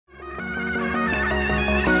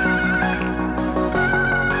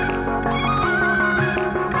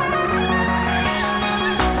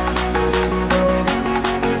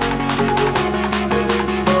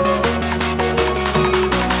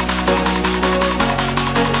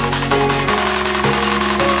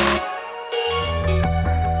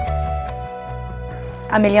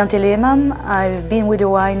I'm Eliane Lehmann. I've been with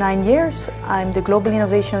OI 9 years. I'm the Global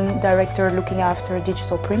Innovation Director looking after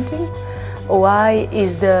digital printing. OI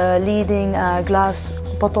is the leading glass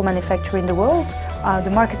bottle manufacturer in the world. The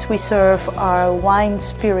markets we serve are wine,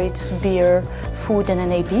 spirits, beer, food and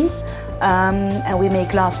NAB. And we make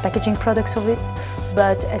glass packaging products of it.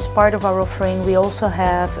 But as part of our offering, we also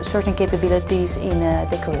have certain capabilities in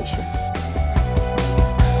decoration.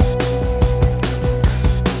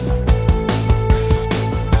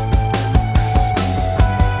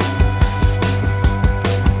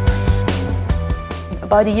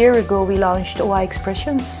 About a year ago we launched OI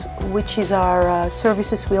Expressions, which is our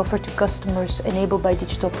services we offer to customers enabled by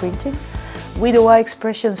digital printing. With OI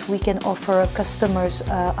Expressions we can offer customers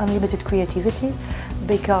unlimited creativity,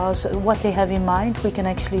 because what they have in mind we can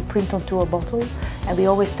actually print onto a bottle, and we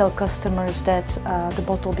always tell customers that the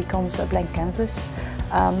bottle becomes a blank canvas.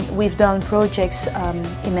 We've done projects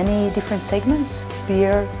in many different segments: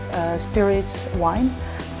 beer, spirits, wine.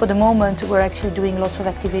 For the moment we're actually doing lots of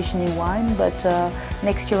activation in wine, but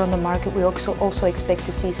next year on the market we also expect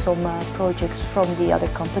to see some projects from the other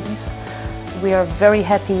companies. We are very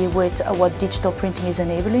happy with what digital printing is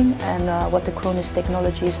enabling and what the Krones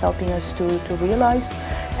technology is helping us to realize,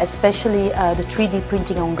 especially the 3D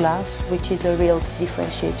printing on glass, which is a real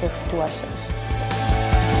differentiator to ourselves.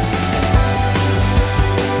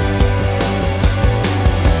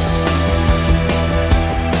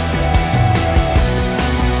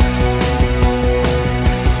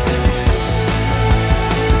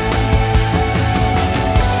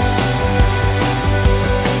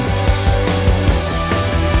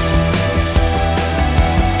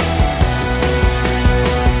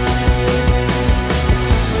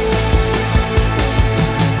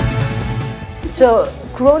 So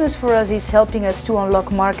Krones for us is helping us to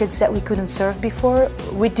unlock markets that we couldn't serve before.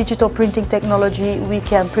 With digital printing technology we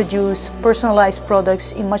can produce personalized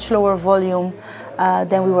products in much lower volume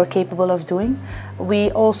than we were capable of doing. We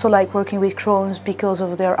also like working with Krones because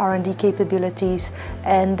of their R&D capabilities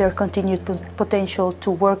and their continued potential to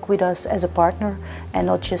work with us as a partner and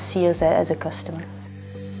not just see us as a customer.